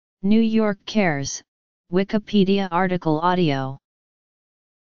New York Cares, Wikipedia article audio.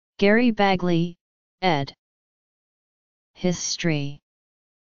 Gary Bagley, ed. History.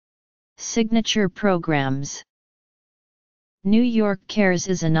 Signature programs. New York Cares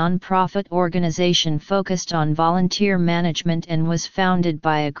is a nonprofit organization focused on volunteer management and was founded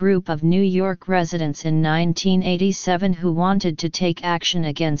by a group of New York residents in 1987 who wanted to take action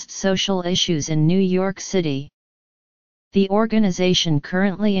against social issues in New York City. The organization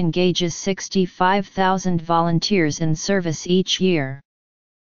currently engages 65,000 volunteers in service each year.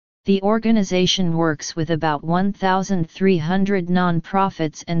 The organization works with about 1,300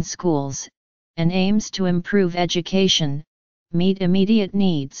 nonprofits and schools, and aims to improve education, meet immediate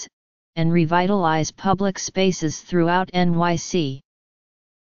needs, and revitalize public spaces throughout NYC.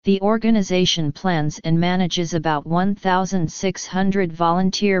 The organization plans and manages about 1,600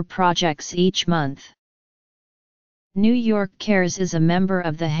 volunteer projects each month. New York Cares is a member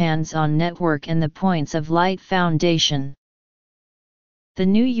of the Hands On Network and the Points of Light Foundation. The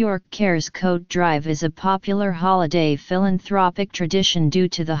New York Cares Coat Drive is a popular holiday philanthropic tradition due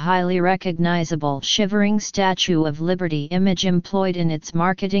to the highly recognizable shivering Statue of Liberty image employed in its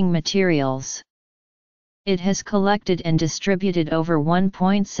marketing materials. It has collected and distributed over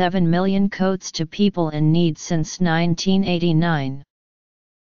 1.7 million coats to people in need since 1989.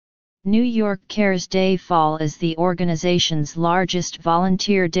 New York Cares Day Fall is the organization's largest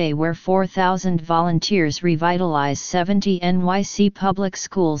volunteer day where 4,000 volunteers revitalize 70 NYC public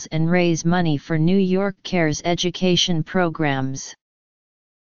schools and raise money for New York Cares education programs.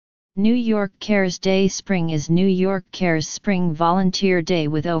 New York Cares Day Spring is New York Cares Spring Volunteer Day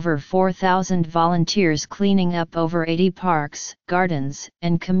with over 4,000 volunteers cleaning up over 80 parks, gardens,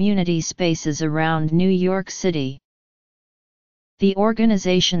 and community spaces around New York City. The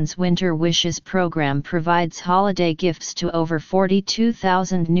organization's Winter Wishes program provides holiday gifts to over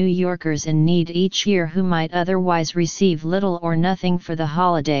 42,000 New Yorkers in need each year who might otherwise receive little or nothing for the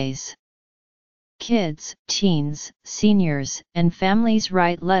holidays. Kids, teens, seniors, and families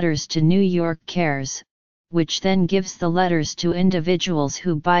write letters to New York Cares, which then gives the letters to individuals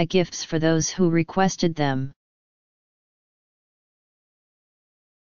who buy gifts for those who requested them.